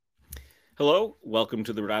Hello, welcome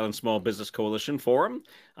to the Rhode Island Small Business Coalition Forum.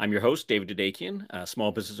 I'm your host, David Dadakian, a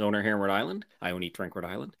small business owner here in Rhode Island. I own Eat, Drink, Rhode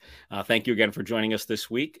Island. Thank you again for joining us this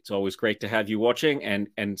week. It's always great to have you watching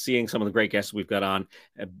and seeing some of the great guests we've got on.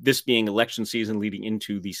 This being election season leading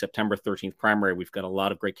into the September 13th primary, we've got a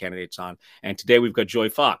lot of great candidates on. And today we've got Joy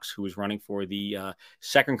Fox, who is running for the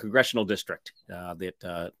 2nd Congressional District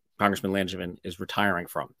that Congressman Langevin is retiring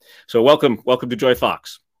from. So welcome to Joy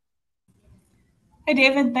Fox. Hey,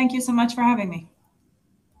 David. Thank you so much for having me.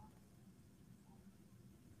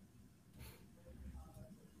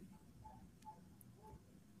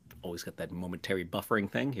 Always got that momentary buffering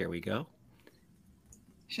thing. Here we go.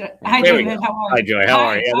 Sure. Hi, David. How are you? Hi, Joy. How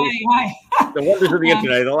are you? Hi. The wonders of the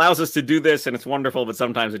internet. It allows us to do this, and it's wonderful, but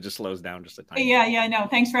sometimes it just slows down just a tiny bit. Yeah, no.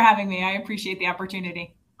 Thanks for having me. I appreciate the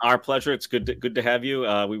opportunity. Our pleasure. It's good to have you.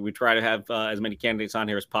 We try to have as many candidates on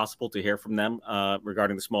here as possible to hear from them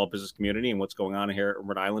regarding the small business community and what's going on here in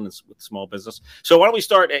Rhode Island with small business. So why don't we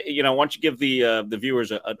start? Why don't you give the viewers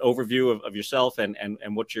an overview of yourself and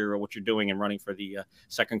what you're doing and running for the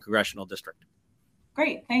 2nd Congressional District?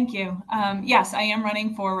 Great, thank you. Yes, I am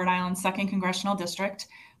running for Rhode Island's 2nd Congressional District.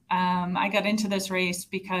 I got into this race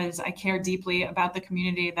because I care deeply about the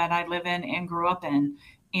community that I live in and grew up in,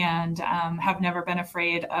 and have never been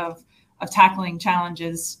afraid of tackling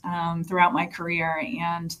challenges throughout my career,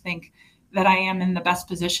 and think that I am in the best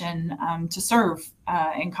position to serve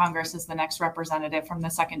in Congress as the next representative from the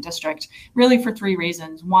 2nd District, really for 3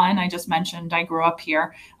 reasons. One, I just mentioned, I grew up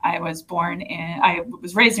here. I was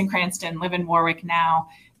raised in Cranston, live in Warwick now,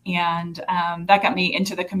 and that got me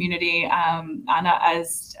into the community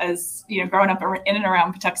as growing up in and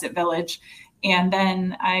around Patuxent Village. And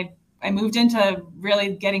then I moved into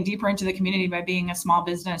really getting deeper into the community by being a small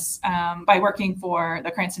business, by working for the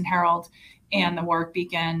Cranston Herald and the Warwick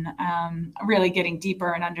Beacon, really getting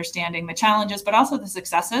deeper and understanding the challenges, but also the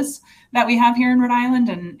successes that we have here in Rhode Island.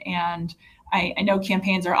 And I know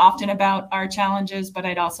campaigns are often about our challenges, but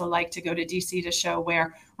I'd also like to go to DC to show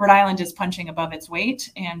where Rhode Island is punching above its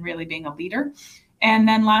weight and really being a leader. And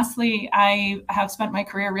then lastly, I have spent my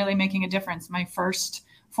career really making a difference. My first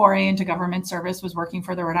foray into government service was working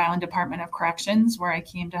for the Rhode Island Department of Corrections, where I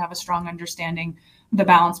came to have a strong understanding of the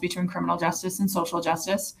balance between criminal justice and social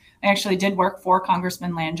justice. I actually did work for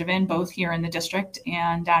Congressman Langevin, both here in the district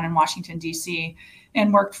and down in Washington, D.C.,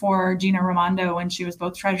 and worked for Gina Raimondo when she was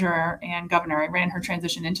both treasurer and governor. I ran her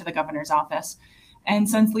transition into the governor's office. And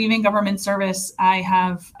since leaving government service, I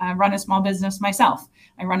have run a small business myself.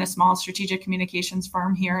 I run a small strategic communications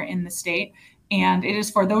firm here in the state. And it is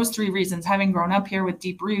for those 3 reasons, having grown up here with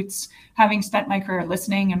deep roots, having spent my career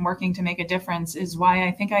listening and working to make a difference, is why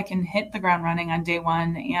I think I can hit the ground running on day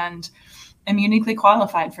one and am uniquely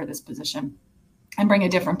qualified for this position and bring a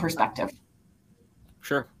different perspective.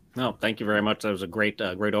 Sure. No, thank you very much. That was a great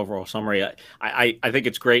overall summary. I think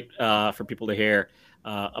it's great for people to hear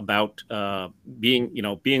about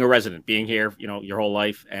being a resident, being here, your whole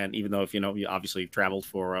life. And even though you obviously traveled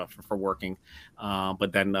for working,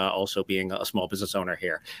 but then also being a small business owner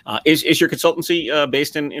here. Is your consultancy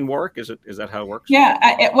based in Warwick? Is that how it works?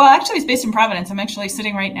 Yeah, well, actually it's based in Providence. I'm actually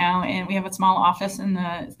sitting right now, and we have a small office in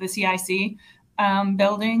the CIC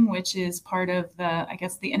building, which is part of the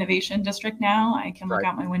Innovation District now. I can look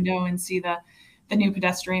out my window and see the new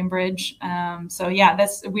pedestrian bridge. So yeah,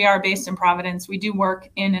 we are based in Providence. We do work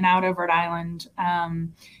in and out of Rhode Island,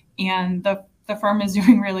 and the firm is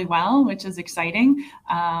doing really well, which is exciting.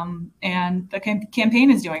 And the campaign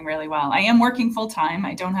is doing really well. I am working full time.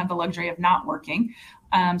 I don't have the luxury of not working,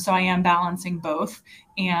 so I am balancing both.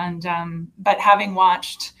 And but having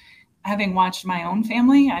watched my own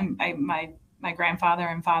family, my grandfather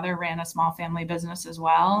and father ran a small family business as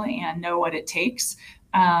well, and know what it takes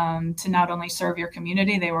to not only serve your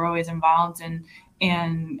community. They were always involved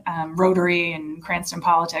in Rotary and Cranston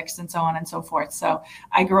politics and so on and so forth. So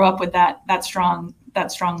I grew up with that strong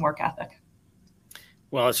work ethic.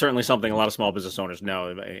 Well, it's certainly something a lot of small business owners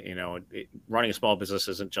know. Running a small business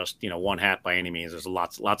isn't just one hat by any means. There's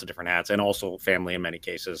lots of different hats, and also family in many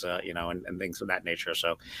cases, and things of that nature.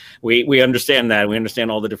 So we understand that. We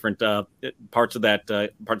understand all the different parts of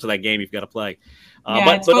that game you've got to play.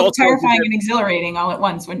 It's both also terrifying and exhilarating all at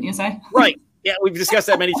once, wouldn't you say? Right. Yeah, we've discussed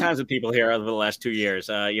that many times with people here over the last 2 years.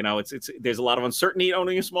 There's a lot of uncertainty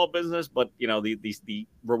owning a small business, but the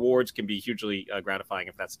rewards can be hugely gratifying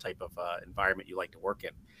if that's the type of environment you like to work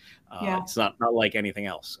in. It's not like anything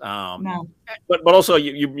else. No. But also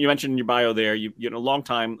you mentioned in your bio there, you're a long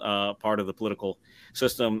time part of the political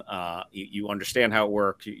system. You understand how it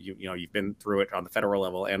works. You've been through it on the federal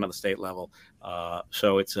level and on the state level.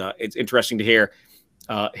 So it's interesting to hear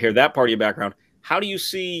that part of your background. How do you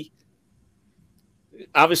see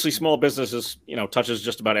obviously small businesses, touches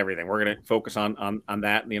just about everything. We're going to focus on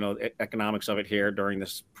that, economics of it here during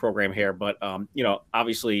this program here. But,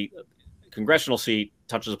 obviously congressional seat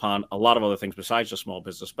touches upon a lot of other things besides just small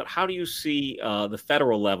business. But how do you see the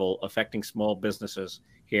federal level affecting small businesses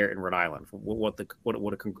here in Rhode Island? What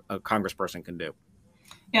a congressperson can do?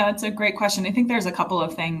 Yeah, that's a great question. I think there's a couple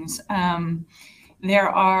of things.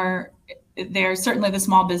 There's certainly the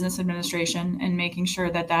Small Business Administration and making sure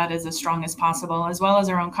that that is as strong as possible, as well as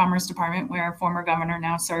our own Commerce Department, where former governor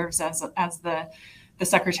now serves as the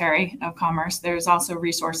Secretary of Commerce. There's also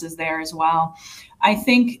resources there as well. I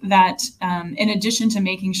think that in addition to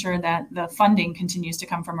making sure that the funding continues to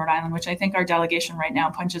come from Rhode Island, which I think our delegation right now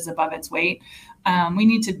punches above its weight, we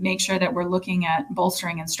need to make sure that we're looking at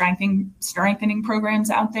bolstering and strengthening programs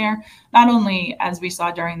out there, not only as we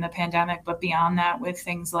saw during the pandemic, but beyond that with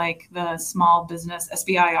things like the Small Business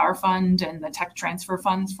SBIR Fund and the Tech Transfer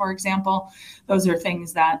Funds, for example. Those are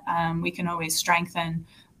things that we can always strengthen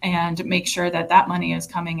and make sure that that money is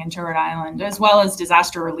coming into Rhode Island, as well as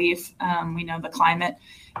disaster relief. We know the climate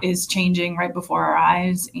is changing right before our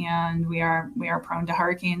eyes, and we are prone to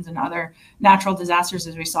hurricanes and other natural disasters,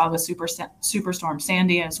 as we saw with Superstorm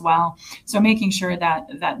Sandy as well. So making sure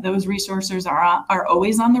that those resources are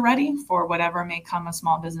always on the ready for whatever may come a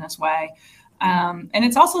small business way. And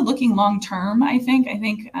it's also looking long term. I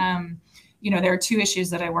think there are two issues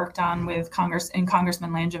that I worked on with Congressman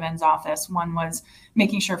Langevin's office. One was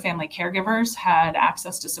making sure family caregivers had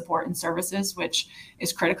access to support and services, which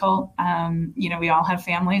is critical. We all have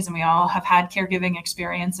families and we all have had caregiving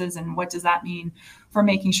experiences. And what does that mean for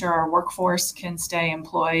making sure our workforce can stay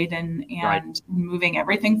employed and Right. moving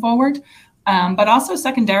everything forward? But also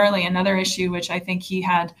secondarily, another issue, which I think he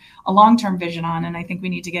had a long-term vision on, and I think we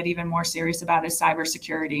need to get even more serious about, is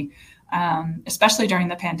cybersecurity. Especially during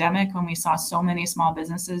the pandemic, when we saw so many small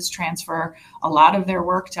businesses transfer a lot of their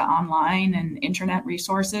work to online and internet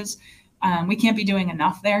resources. We can't be doing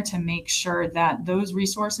enough there to make sure that those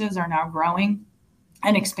resources are now growing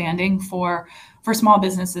and expanding for small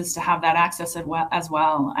businesses to have that access as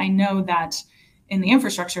well. I know that in the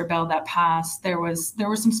infrastructure bill that passed, there was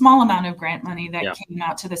some small amount of grant money that came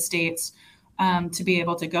out to the states to be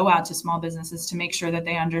able to go out to small businesses to make sure that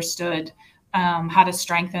they understood how to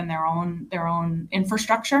strengthen their own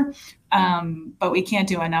infrastructure. But we can't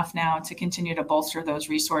do enough now to continue to bolster those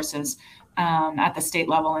resources at the state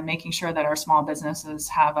level and making sure that our small businesses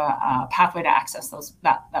have a pathway to access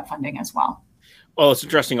that funding as well. Well, it's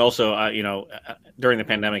interesting also, during the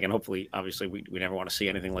pandemic, and hopefully, obviously, we never want to see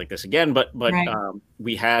anything like this again, but Right.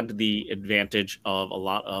 We had the advantage of a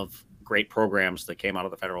lot of great programs that came out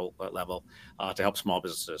of the federal level to help small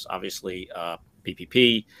businesses. Obviously,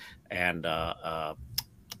 PPP and the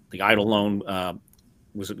EIDL loan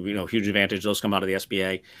was a huge advantage. Those come out of the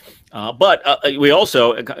SBA, but we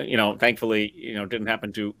also thankfully didn't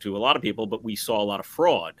happen to a lot of people, but we saw a lot of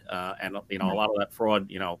fraud, and a lot of that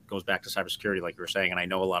fraud goes back to cybersecurity, like you were saying. And I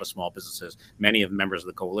know a lot of small businesses, many of the members of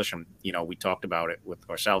the coalition, we talked about it with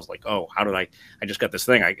ourselves, like, oh, how did I just got this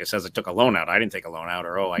thing? It says I took a loan out. I didn't take a loan out,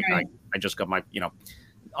 or Right. I just got my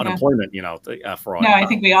unemployment, fraud. No, I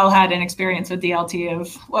think we all had an experience with DLT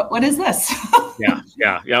of what is this? Yeah.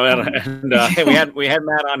 And we had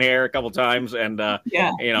Matt on here a couple times, and doing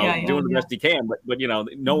the best he can, but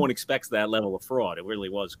no one expects that level of fraud. It really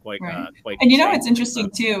was quite Right. quite. And insane. it's interesting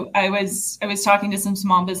too. I was talking to some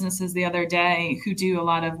small businesses the other day who do a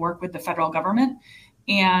lot of work with the federal government,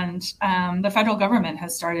 and the federal government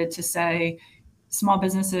has started to say small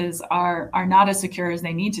businesses are not as secure as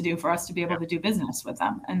they need to do for us to be able to do business with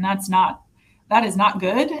them, and that is not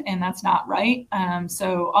good, and that's not right.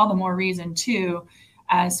 So all the more reason too,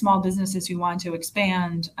 as small businesses who want to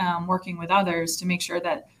expand, working with others to make sure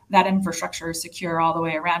that that infrastructure is secure all the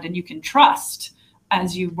way around, and you can trust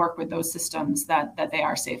as you work with those systems that they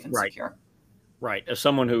are safe and secure. Right. As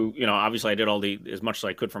someone who, obviously I did as much as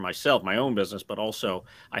I could for myself, my own business, but also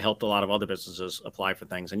I helped a lot of other businesses apply for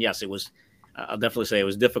things. And yes, it was, I'll definitely say it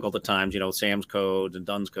was difficult at times, Sam's codes and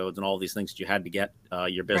Dunn's codes and all these things that you had to get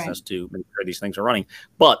your business to make sure these things are running.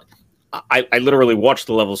 But I literally watched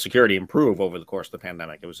the level of security improve over the course of the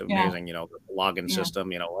pandemic. It was amazing, the login system,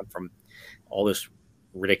 went from all this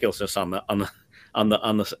ridiculousness on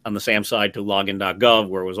the SAM side to login.gov,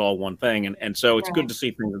 where it was all one thing. And so it's good to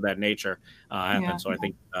see things of that nature happen. So I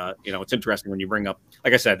think, it's interesting when you bring up,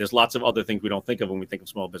 like I said, there's lots of other things we don't think of when we think of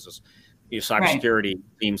small business. Cybersecurity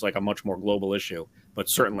seems like a much more global issue, but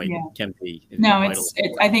certainly can be. No, it's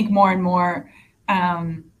I think more and more,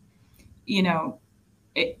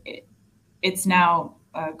 it's now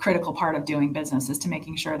a critical part of doing business is to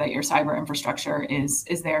making sure that your cyber infrastructure is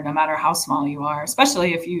there, no matter how small you are,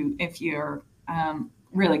 especially if you're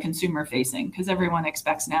really consumer facing, because everyone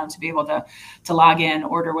expects now to be able to log in,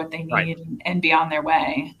 order what they need, Right. and be on their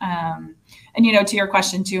way. And to your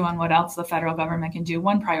question too on what else the federal government can do,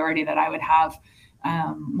 one priority that I would have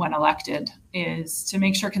when elected is to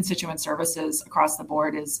make sure constituent services across the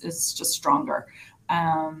board is just stronger.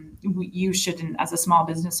 You shouldn't, as a small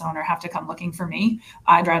business owner, have to come looking for me.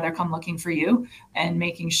 I'd rather come looking for you, and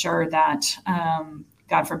making sure that,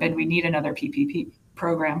 God forbid, we need another PPP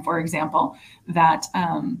program, for example, that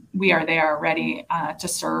we are there ready to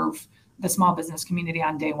serve the small business community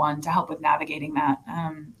on day one to help with navigating that.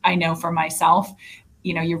 I know for myself,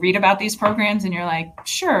 you read about these programs and you're like,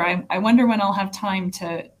 sure, I wonder when I'll have time to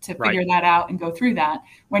Right. figure that out and go through that,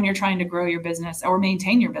 when you're trying to grow your business or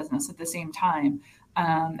maintain your business at the same time.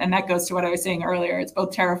 And that goes to what I was saying earlier. It's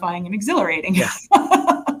both terrifying and exhilarating. Yeah.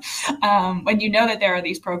 When you know that there are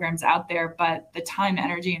these programs out there, but the time,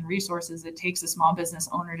 energy, and resources it takes a small business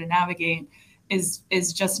owner to navigate is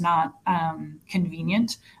just not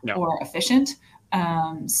convenient or efficient.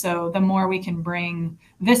 So the more we can bring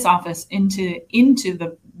this office into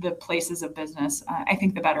the places of business, I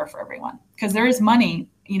think the better for everyone, because there is money,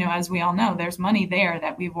 as we all know, there's money there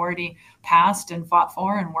that we've already passed and fought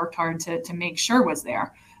for and worked hard to make sure was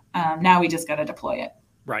there. Now we just got to deploy it.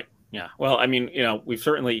 Right. Yeah. Well, I mean, we've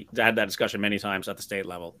certainly had that discussion many times at the state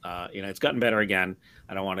level. It's gotten better again.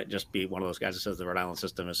 I don't want to just be one of those guys that says the Rhode Island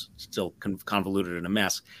system is still convoluted and a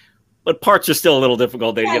mess, but parts are still a little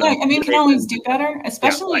difficult. We can always do better,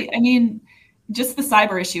 especially, just the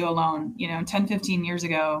cyber issue alone, 10, 15 years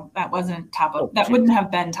ago, that wasn't wouldn't have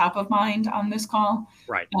been top of mind on this call.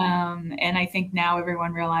 Right. And I think now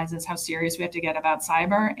everyone realizes how serious we have to get about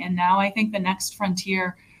cyber. And now I think the next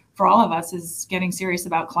frontier for all of us is getting serious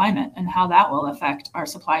about climate and how that will affect our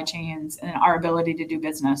supply chains and our ability to do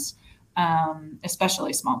business,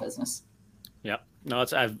 especially small business. Yeah, no,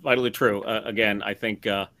 it's vitally true. Again, I think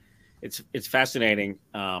it's fascinating.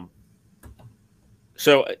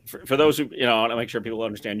 So for those who, I want to make sure people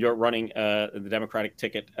understand, you're running the Democratic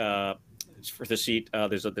ticket for the seat.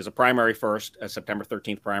 There's a primary first, September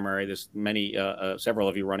 13th primary. There's several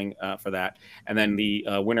of you running for that. And then the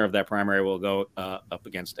winner of that primary will go up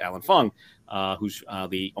against Alan Fung, who's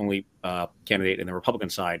the only candidate in the Republican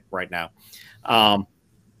side right now.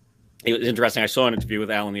 It was interesting. I saw an interview with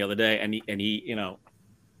Alan the other day, and he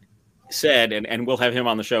said, and we'll have him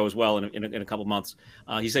on the show as well in a couple of months.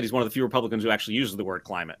 He said he's one of the few Republicans who actually uses the word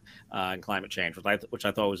climate and climate change, which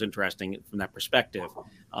I thought was interesting from that perspective.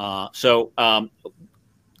 So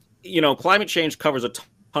climate change covers a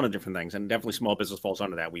ton of different things, and definitely small business falls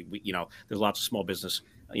under that. We there's lots of small business.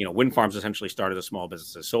 Wind farms essentially started as small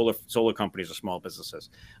businesses. Solar companies are small businesses.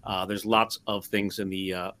 There's lots of things in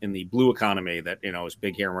the blue economy that is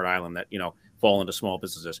big here in Rhode Island that fall into small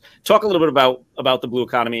businesses. Talk a little bit about the blue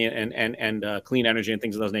economy and clean energy and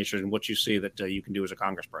things of those natures, and what you see that you can do as a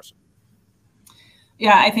congressperson.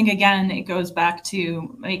 Yeah, I think, again, it goes back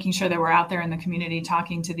to making sure that we're out there in the community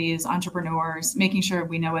talking to these entrepreneurs, making sure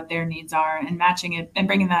we know what their needs are, and matching it and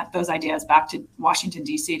bringing those ideas back to Washington,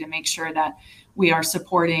 D.C. to make sure that we are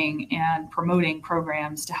supporting and promoting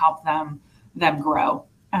programs to help them grow.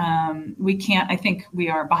 I think we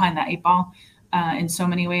are behind that 8 ball in so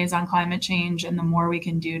many ways on climate change, and the more we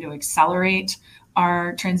can do to accelerate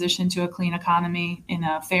our transition to a clean economy in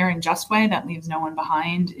a fair and just way that leaves no one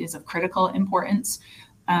behind is of critical importance.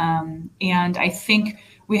 And I think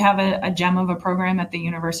we have a gem of a program at the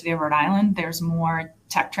University of Rhode Island. There's more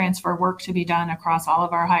tech transfer work to be done across all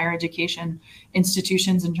of our higher education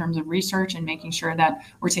institutions in terms of research and making sure that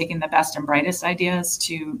we're taking the best and brightest ideas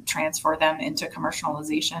to transfer them into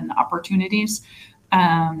commercialization opportunities.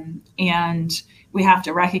 And we have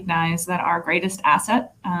to recognize that our greatest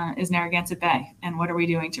asset is Narragansett Bay. And what are we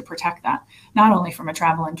doing to protect that? Not only from a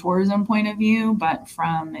travel and tourism point of view, but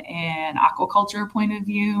from an aquaculture point of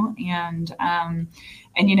view. And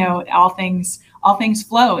all things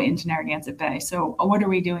flow into Narragansett Bay. So what are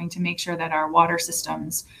we doing to make sure that our water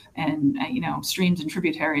systems and, streams and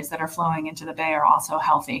tributaries that are flowing into the Bay are also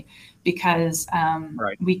healthy? Because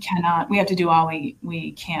we have to do all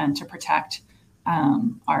we can to protect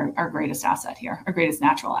our greatest asset here, our greatest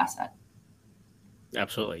natural asset.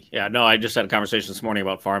 Absolutely. Yeah, no, I just had a conversation this morning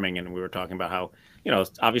about farming, and we were talking about how,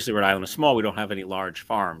 obviously Rhode Island is small. We don't have any large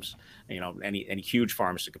farms, any huge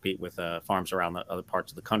farms to compete with farms around the other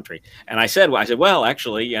parts of the country. And I said, well,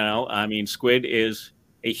 actually, squid is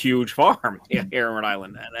a huge farm here in Rhode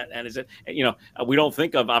Island, and is it? We don't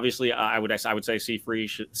think of, obviously. I would say Sea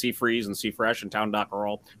Freeze and Sea Fresh and Town Dock are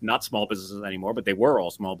all not small businesses anymore, but they were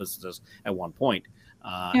all small businesses at one point.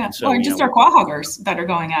 Yeah, or just our quahoggers that are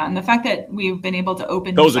going out, and the fact that we've been able to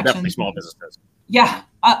open those are definitely small businesses. Yeah,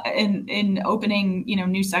 in opening,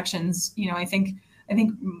 new sections, I think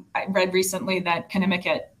I read recently that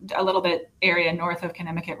Connecticut, a little bit area north of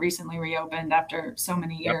Connecticut, recently reopened after so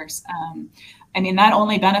many Yep. years. I mean, that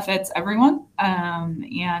only benefits everyone,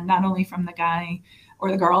 and not only from the guy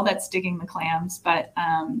or the girl that's digging the clams, but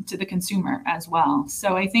to the consumer as well.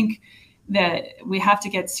 So I think that we have to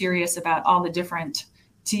get serious about all the different,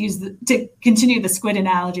 to continue the squid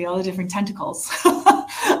analogy, all the different tentacles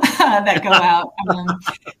that go out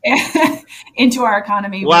into our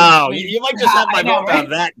economy. Wow, you might just have my know, vote right? on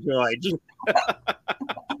that, George.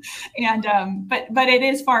 And but it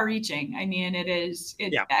is far reaching. I mean,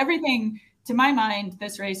 Yeah. everything, to my mind,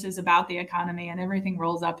 this race is about the economy, and everything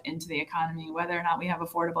rolls up into the economy, whether or not we have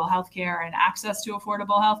affordable healthcare and access to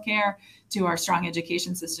affordable healthcare, to our strong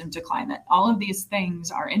education system, to climate. All of these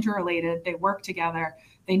things are interrelated. They work together.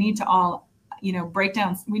 They need to all, break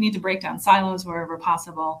down. We need to break down silos wherever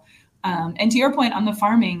possible. And to your point on the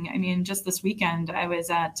farming, I mean, just this weekend, I was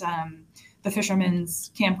at the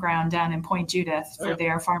Fisherman's Campground down in Point Judith for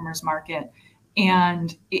their farmers market.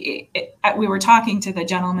 And we were talking to the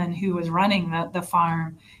gentleman who was running the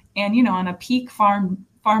farm. And, on a peak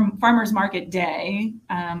farmers market day,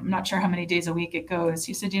 I'm not sure how many days a week it goes,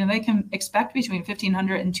 he said, they can expect between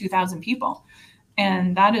 1,500 and 2,000 people.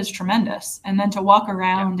 And that is tremendous. And then to walk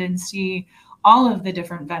around and see all of the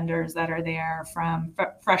different vendors that are there, from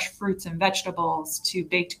fresh fruits and vegetables to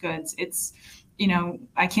baked goods. It's,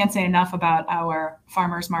 I can't say enough about our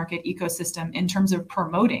farmers market ecosystem in terms of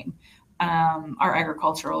promoting our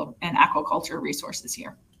agricultural and aquaculture resources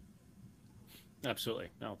here. Absolutely.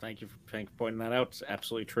 No, thank you for pointing that out. It's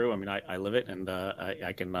absolutely true. I mean, I live it, and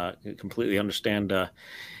I can completely understand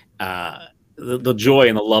the joy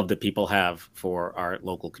and the love that people have for our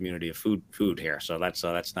local community of food here. So that's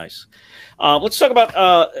nice. Let's talk about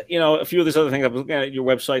a few of these other things. I'm looking at your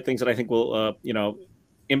website, things that I think will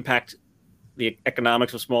impact the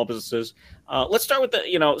economics of small businesses. Let's start with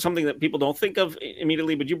something that people don't think of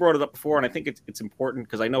immediately, but you brought it up before, and I think it's important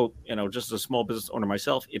because I know, just as a small business owner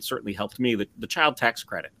myself, it certainly helped me, the child tax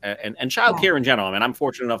credit and child care in general. I mean, I'm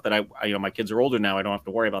fortunate enough that I my kids are older now. I don't have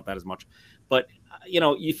to worry about that as much. But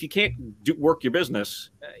if you can't work your business,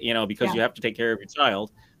 because you have to take care of your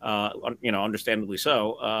child, understandably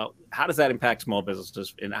so, how does that impact small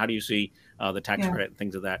businesses, and how do you see the tax credit and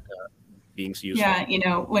things of that being useful?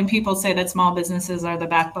 Yeah, when people say that small businesses are the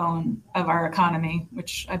backbone of our economy,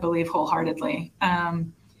 which I believe wholeheartedly,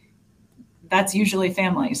 that's usually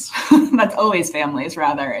families. That's always families,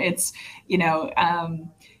 rather. It's,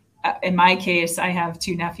 in my case, I have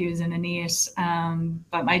 2 nephews and a niece,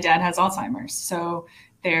 but my dad has Alzheimer's. So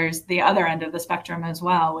there's the other end of the spectrum as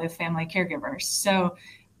well with family caregivers. So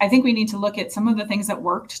I think we need to look at some of the things that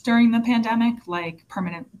worked during the pandemic, like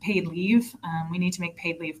permanent paid leave. We need to make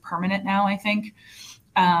paid leave permanent now, I think,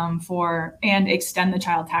 and extend the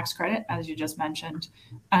child tax credit, as you just mentioned.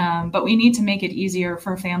 But we need to make it easier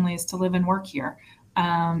for families to live and work here,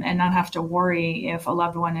 and not have to worry if a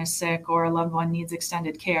loved one is sick or a loved one needs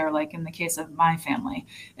extended care, like in the case of my family,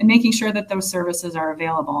 and making sure that those services are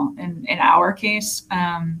available. In our case,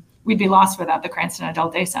 we'd be lost without the Cranston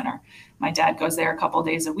Adult Day Center. My dad goes there a couple of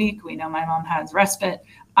days a week. We know my mom has respite.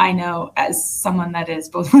 I know, as someone that is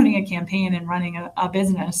both running a campaign and running a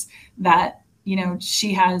business, that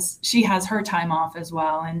she has her time off as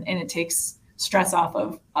well, and it takes stress off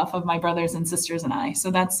of my brothers and sisters and I.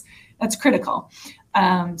 So that's critical.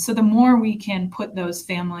 So the more we can put those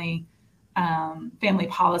family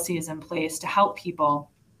policies in place to help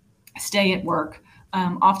people stay at work.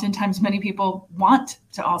 Oftentimes, many people want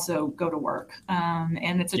to also go to work,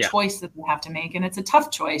 and it's a choice that they have to make, and it's a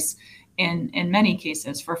tough choice in many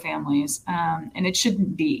cases for families. And it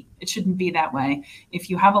shouldn't be that way. If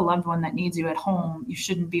you have a loved one that needs you at home, you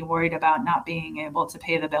shouldn't be worried about not being able to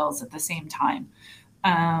pay the bills at the same time.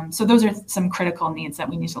 So those are some critical needs that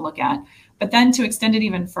we need to look at. But then to extend it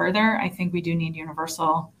even further, I think we do need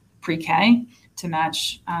universal pre-K to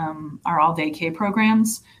match our all-day K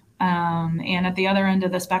programs. And at the other end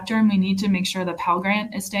of the spectrum, we need to make sure the Pell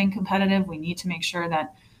Grant is staying competitive. We need to make sure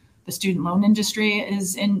that the student loan industry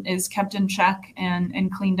is kept in check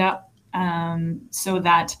and cleaned up, so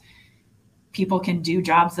that people can do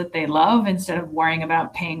jobs that they love instead of worrying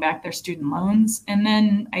about paying back their student loans. And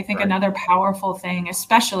then I think another powerful thing,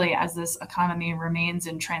 especially as this economy remains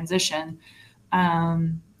in transition,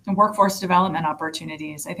 workforce development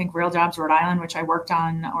opportunities. I think Real Jobs Rhode Island, which I worked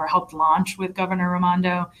on or helped launch with Governor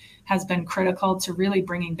Raimondo, has been critical to really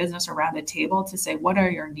bringing business around the table to say, what are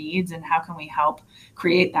your needs and how can we help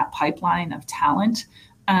create that pipeline of talent?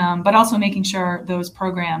 But also making sure those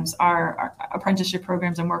programs our apprenticeship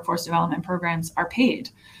programs and workforce development programs are paid.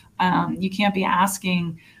 You can't be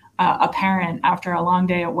asking a parent after a long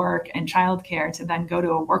day at work and childcare to then go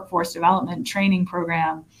to a workforce development training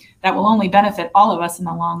program that will only benefit all of us in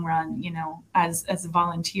the long run, as a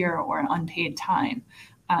volunteer or unpaid time.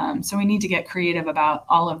 So we need to get creative about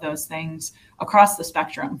all of those things across the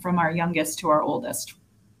spectrum, from our youngest to our oldest.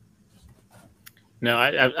 No,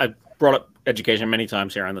 I brought up education many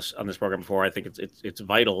times here on this program before. I think it's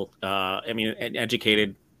vital. I mean, an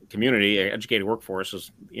educated community, educated workforce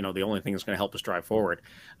is the only thing that's going to help us drive forward.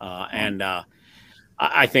 And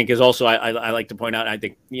I think is also I like to point out. I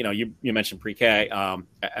think you mentioned pre-K.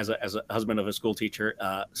 As a husband of a school teacher,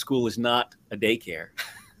 school is not a daycare.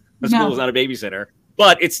 School is not a babysitter,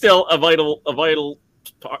 but it's still a vital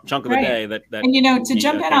chunk of the day. That and to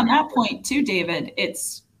jump in on that point too, David,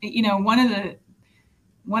 it's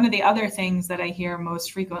one of the other things that I hear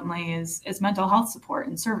most frequently is mental health support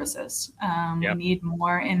and services. We need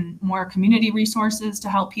more community resources to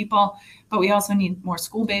help people, but we also need more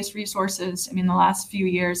school-based resources. I mean, the last few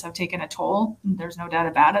years have taken a toll. There's no doubt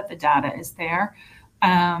about it. The data is there.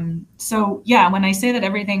 So yeah, when I say that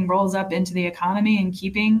everything rolls up into the economy and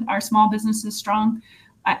keeping our small businesses strong,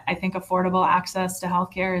 I think affordable access to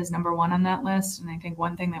healthcare is number one on that list. And I think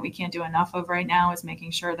one thing that we can't do enough of right now is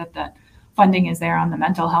making sure that the funding is there on the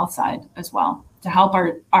mental health side as well, to help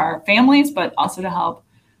our families, but also to help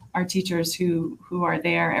our teachers who are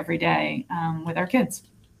there every day with our kids.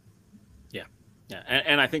 Yeah.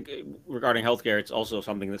 And I think regarding healthcare, it's also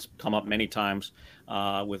something that's come up many times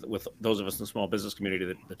with those of us in the small business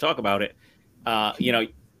community that talk about it.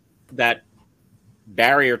 That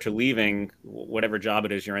barrier to leaving whatever job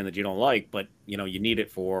it is you're in that you don't like, but you need it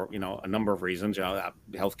for a number of reasons,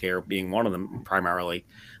 healthcare being one of them primarily,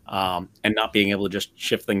 and not being able to just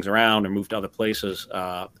shift things around and move to other places,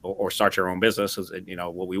 or start your own business, is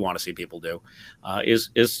what we want to see people do,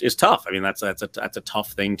 is tough. I mean, that's a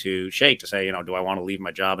tough thing to shake, to say, do I want to leave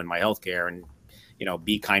my job in my healthcare and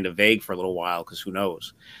be kind of vague for a little while, because who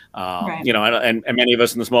knows? Right. And many of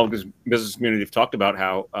us in the small business community have talked about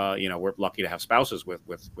how we're lucky to have spouses with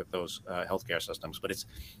those healthcare systems, but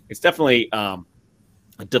it's definitely a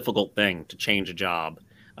difficult thing to change a job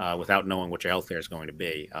without knowing what your healthcare is going to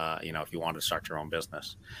be. If you want to start your own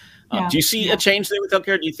business, do you see a change there with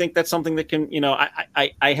healthcare? Do you think that's something that can?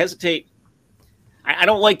 I hesitate. I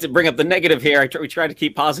don't like to bring up the negative here. We try to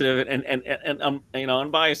keep positive and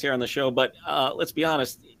unbiased here on the show. But let's be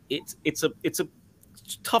honest, it's a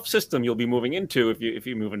tough system you'll be moving into if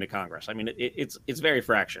you move into Congress. I mean, it's very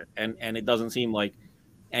fractured, and it doesn't seem like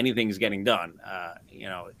anything's getting done.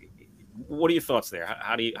 What are your thoughts there?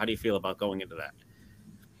 How do you feel about going into that?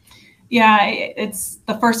 Yeah, it's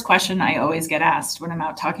the first question I always get asked when I'm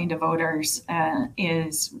out talking to voters.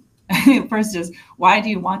 Is first is, why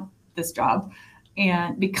do you want this job?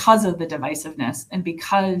 And because of the divisiveness, and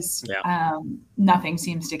because nothing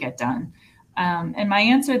seems to get done. And my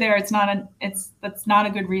answer there, that's not a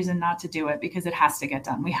good reason not to do it, because it has to get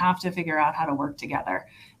done. We have to figure out how to work together.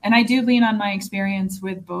 And I do lean on my experience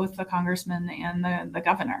with both the congressman and the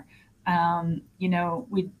governor.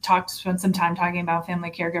 We spent some time talking about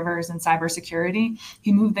family caregivers and cybersecurity.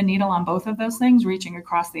 He moved the needle on both of those things, reaching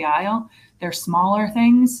across the aisle. They're smaller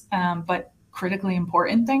things, but critically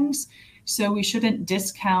important things. So we shouldn't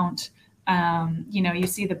discount, you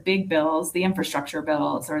see the big bills, the infrastructure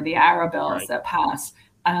bills or the ARA bills that pass.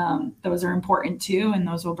 Those are important too, and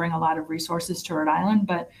those will bring a lot of resources to Rhode Island.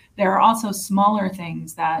 But there are also smaller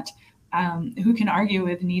things that who can argue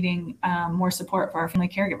with needing more support for our family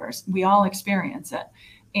caregivers. We all experience it.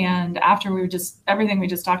 And after everything we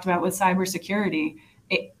just talked about with cybersecurity,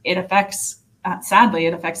 it affects, sadly,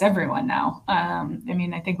 it affects everyone now.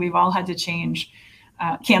 I think we've all had to change,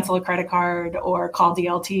 cancel a credit card or call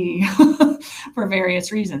DLT for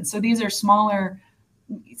various reasons. So these are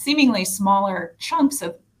seemingly smaller chunks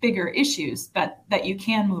of bigger issues that you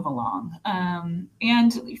can move along.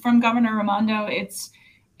 And from Governor Raimondo, it's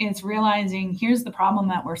realizing, here's the problem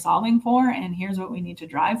that we're solving for, and here's what we need to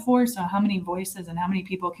drive for. So how many voices and how many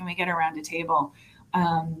people can we get around a table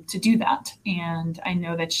to do that? And I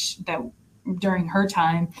know that during her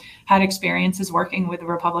time had experiences working with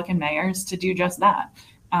Republican mayors to do just that,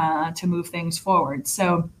 to move things forward.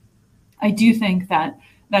 So I do think that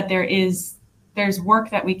there's work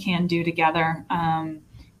that we can do together, and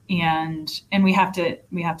we have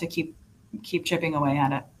to keep chipping away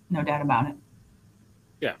at it. No doubt about it.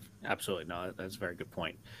 Yeah, absolutely. No, that's a very good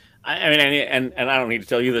point. I mean, and I don't need to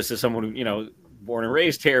tell you this as someone who, born and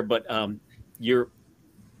raised here, but you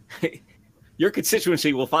your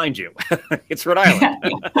constituency will find you. It's Rhode Island.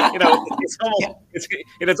 You know, it's almost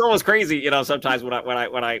it's almost crazy. You know, sometimes when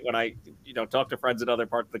I you know, talk to friends in other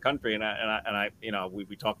parts of the country, and I you know,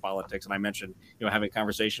 we talk politics, and I mentioned, you know, having a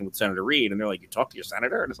conversation with Senator Reid, and they're like, "You talk to your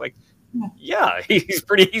senator?" And it's like, yeah, he's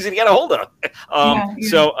pretty easy to get a hold of.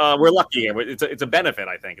 So we're lucky. It's a benefit,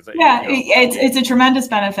 I think. It's a tremendous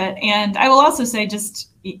benefit. And I will also say,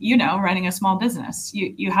 just, you know, running a small business,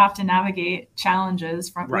 you have to navigate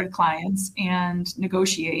challenges with clients and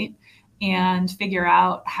negotiate and figure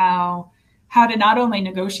out how to not only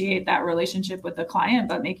negotiate that relationship with the client,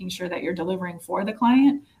 but making sure that you're delivering for the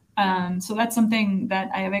client. So that's something that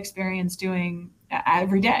I have experience doing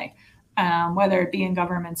every day. Whether it be in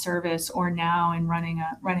government service or now in running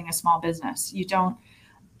a small business. You don't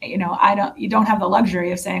have the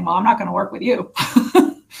luxury of saying, well, I'm not going to work with you,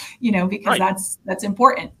 you know, because that's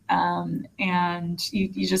important. And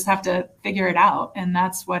you just have to figure it out. And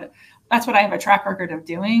that's what I have a track record of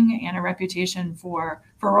doing, and a reputation for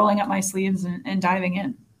rolling up my sleeves and diving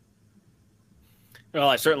in. Well,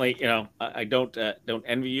 I certainly, you know, I don't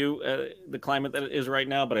envy you the climate that it is right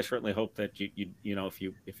now, but I certainly hope that you know, if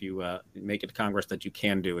you make it to Congress, that you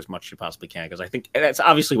can do as much as you possibly can, because I think that's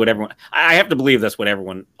obviously what everyone. I have to believe that's what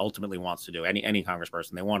everyone ultimately wants to do. Any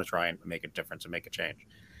congressperson, they want to try and make a difference and make a change.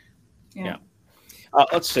 Yeah.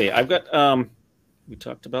 Let's see. I've got. We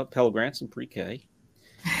talked about Pell Grants and pre-K.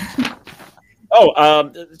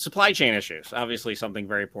 Supply chain issues, obviously something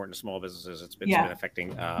very important to small businesses. It's been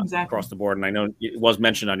affecting across the board. And I know it was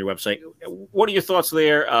mentioned on your website. What are your thoughts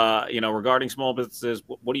there, you know, regarding small businesses?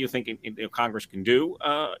 What do you think Congress can do?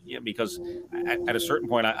 Because at a certain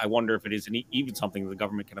point, I wonder if it is even something the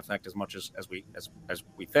government can affect as much as we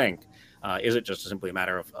think. Is it just simply a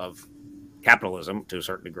matter of capitalism to a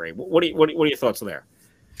certain degree? What are your thoughts there?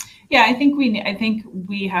 Yeah, I think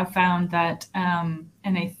we have found that, and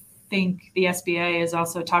I think the SBA has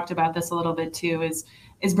also talked about this a little bit too,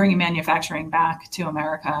 is bringing manufacturing back to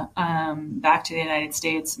America, back to the United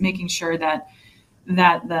States, making sure that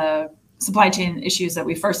the supply chain issues that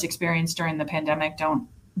we first experienced during the pandemic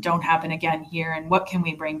don't happen again here. And what can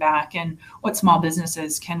we bring back, and what small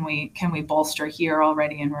businesses can we bolster here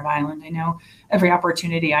already in Rhode Island? I know every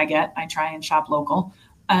opportunity I get, I try and shop local,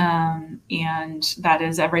 and that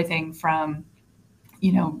is everything from,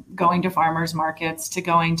 you know, going to farmers markets to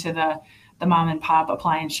going to the mom and pop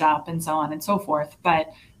appliance shop and so on and so forth.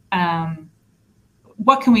 But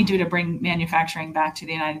what can we do to bring manufacturing back to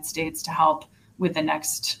the United States to help with the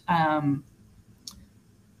next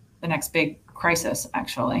big crisis,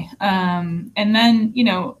 actually? And then, you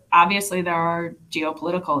know, obviously there are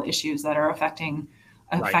geopolitical issues that are affecting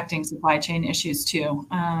supply chain issues too.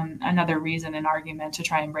 Another reason and argument to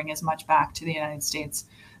try and bring as much back to the United States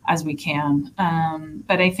as we can.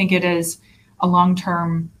 But I think it is a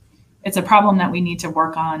long-term, it's a problem that we need to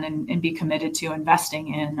work on and be committed to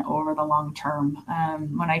investing in over the long term.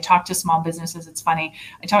 When I talk to small businesses, it's funny.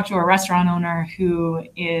 I talked to a restaurant owner who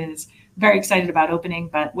is very excited about opening,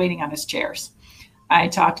 but waiting on his chairs. I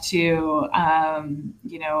talked to,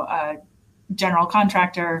 you know, a general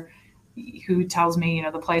contractor who tells me, you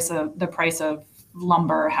know, the price of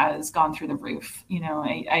lumber has gone through the roof. You know,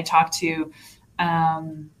 I talked to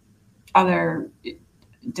other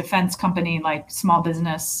defense company, like small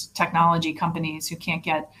business technology companies, who can't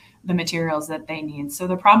get the materials that they need. So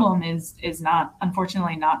the problem is not,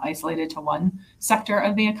 unfortunately, not isolated to one sector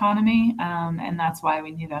of the economy. And that's why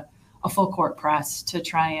we need a full court press to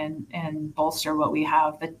try and bolster what we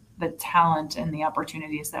have, the talent and the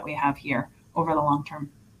opportunities that we have here over the long term.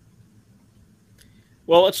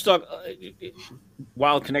 Well, let's talk,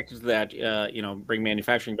 while connected to that, you know, bring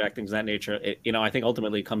manufacturing back, things of that nature. You know, I think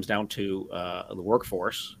ultimately it comes down to the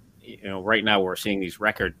workforce. You know, right now we're seeing these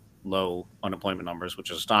record low unemployment numbers,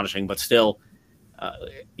 which is astonishing, but still,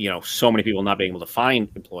 you know, so many people not being able to find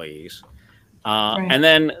employees. And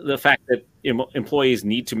then the fact that employees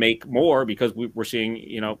need to make more because we're seeing,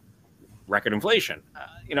 you know, record inflation.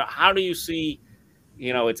 You know, how do you see,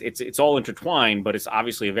 you know, it's all intertwined, but it's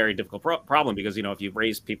obviously a very difficult problem because, you know, if you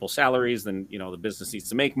raise people's salaries, then, you know, the business needs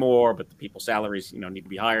to make more, but the people's salaries, you know, need to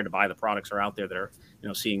be higher to buy the products that are out there that are, you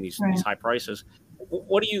know, seeing these high prices.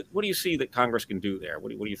 What do you see that Congress can do there?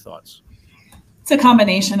 What are your thoughts? It's a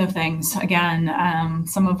combination of things, again,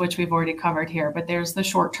 some of which we've already covered here, but there's the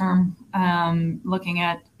short term, looking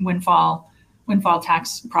at windfall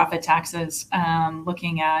tax, profit taxes,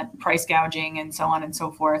 looking at price gouging and so on and so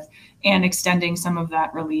forth, and extending some of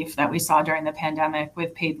that relief that we saw during the pandemic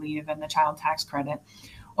with paid leave and the child tax credit.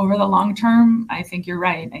 Over the long term, I think you're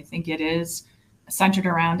right. I think it is centered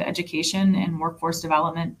around education and workforce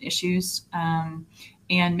development issues, and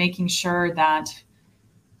making sure that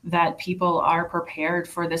that people are prepared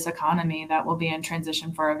for this economy that will be in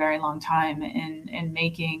transition for a very long time, in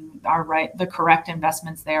making the correct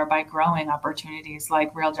investments there by growing opportunities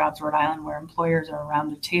like Real Jobs Rhode Island, where employers are around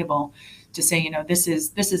the table to say, this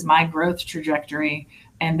is my growth trajectory,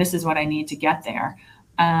 and this is what I need to get there.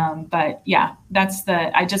 But yeah,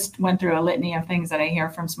 I just went through a litany of things that I hear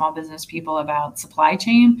from small business people about supply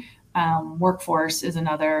chain. Workforce is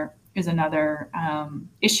another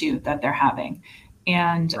issue that they're having.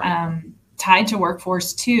 And right. Tied to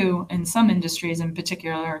workforce too, in some industries in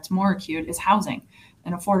particular, it's more acute, is housing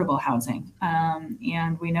and affordable housing.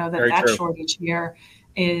 And we know that Very that true. shortage here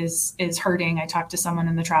is hurting. I talked to someone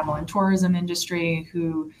in the travel and tourism industry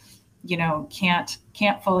who,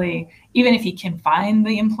 can't fully, even if he can find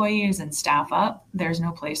the employees and staff up, there's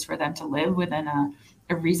no place for them to live within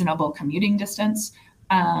a reasonable commuting distance.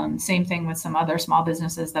 Same thing with some other small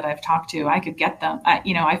businesses that I've talked to. I could get them,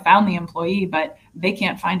 I found the employee, but they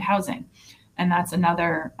can't find housing. And that's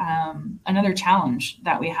another challenge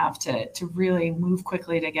that we have to really move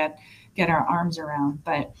quickly to get our arms around.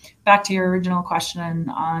 But back to your original question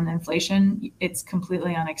on inflation, it's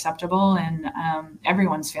completely unacceptable, and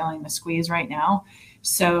everyone's feeling the squeeze right now.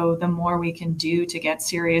 So the more we can do to get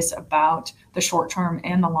serious about the short term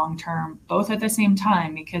and the long term, both at the same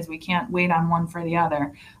time, because we can't wait on one for the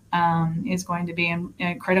other, is going to be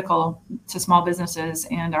critical to small businesses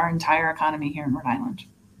and our entire economy here in Rhode Island.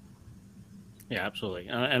 Yeah, absolutely.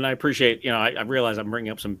 And I appreciate, I realize I'm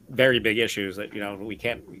bringing up some very big issues that, we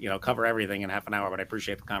can't, cover everything in half an hour, but I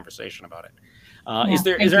appreciate the conversation about it. Is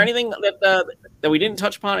there anything that we didn't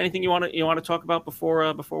touch upon? Anything you want to talk about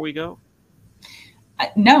before we go?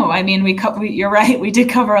 No, I mean, you're right. We did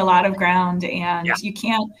cover a lot of ground, and yeah. You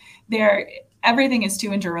can't everything is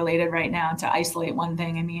too interrelated right now to isolate one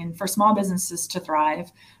thing. I mean, for small businesses to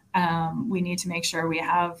thrive, we need to make sure we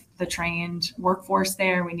have the trained workforce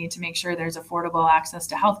there. We need to make sure there's affordable access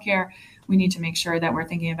to healthcare. We need to make sure that we're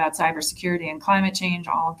thinking about cybersecurity and climate change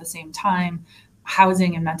all at the same time.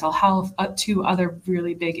 Housing and mental health, two other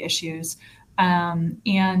really big issues.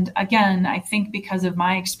 And again, I think because of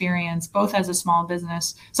my experience, both as a small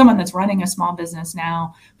business, someone that's running a small business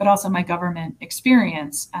now, but also my government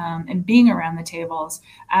experience, and being around the tables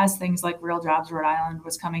as things like Real Jobs Rhode Island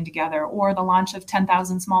was coming together, or the launch of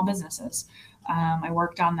 10,000 small businesses. I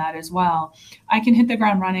worked on that as well. I can hit the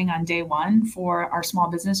ground running on day one for our small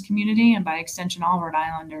business community, and by extension, all Rhode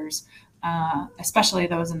Islanders, especially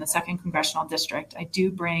those in the 2nd Congressional District. I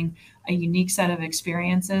do bring a unique set of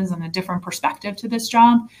experiences and a different perspective to this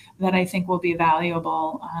job that I think will be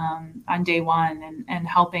valuable on day one, and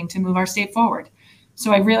helping to move our state forward.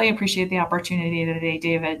 So I really appreciate the opportunity today,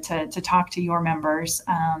 David, to talk to your members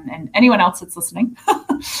and anyone else that's listening.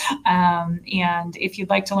 And if you'd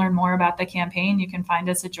like to learn more about the campaign, you can find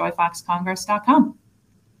us at joyfoxcongress.com.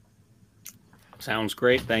 Sounds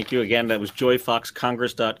great. Thank you. Again, that was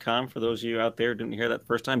joyfoxcongress.com. For those of you out there who didn't hear that the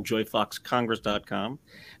first time, joyfoxcongress.com.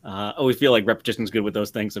 Always feel like repetition is good with those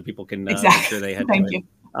things, so people can make sure they head Thank to you. it.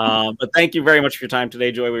 But thank you very much for your time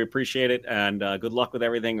today, Joy. We appreciate it. And good luck with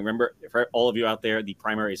everything. Remember, for all of you out there, the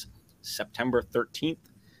primary is September 13th.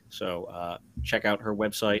 So check out her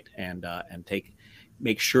website and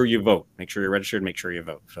make sure you vote. Make sure you're registered. Make sure you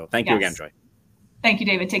vote. So thank you again, Joy. Thank you,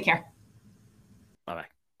 David. Take care. Bye-bye.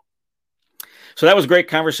 So that was a great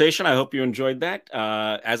conversation. I hope you enjoyed that.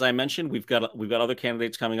 As I mentioned, we've got other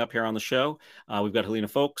candidates coming up here on the show. We've got Helena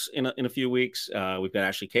Folks in a few weeks. We've got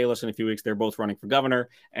Ashley Kalis in a few weeks. They're both running for governor.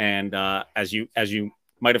 And as you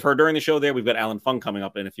might have heard during the show there, we've got Alan Fung coming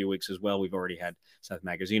up in a few weeks as well. We've already had Seth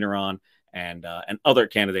Magaziner on, and other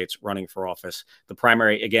candidates running for office. The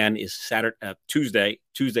primary, again, is Tuesday,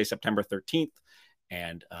 September 13th.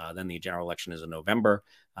 And then the general election is in November.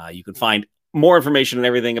 You can find more information and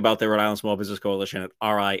everything about the Rhode Island Small Business Coalition at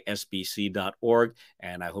risbc.org.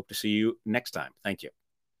 And I hope to see you next time. Thank you.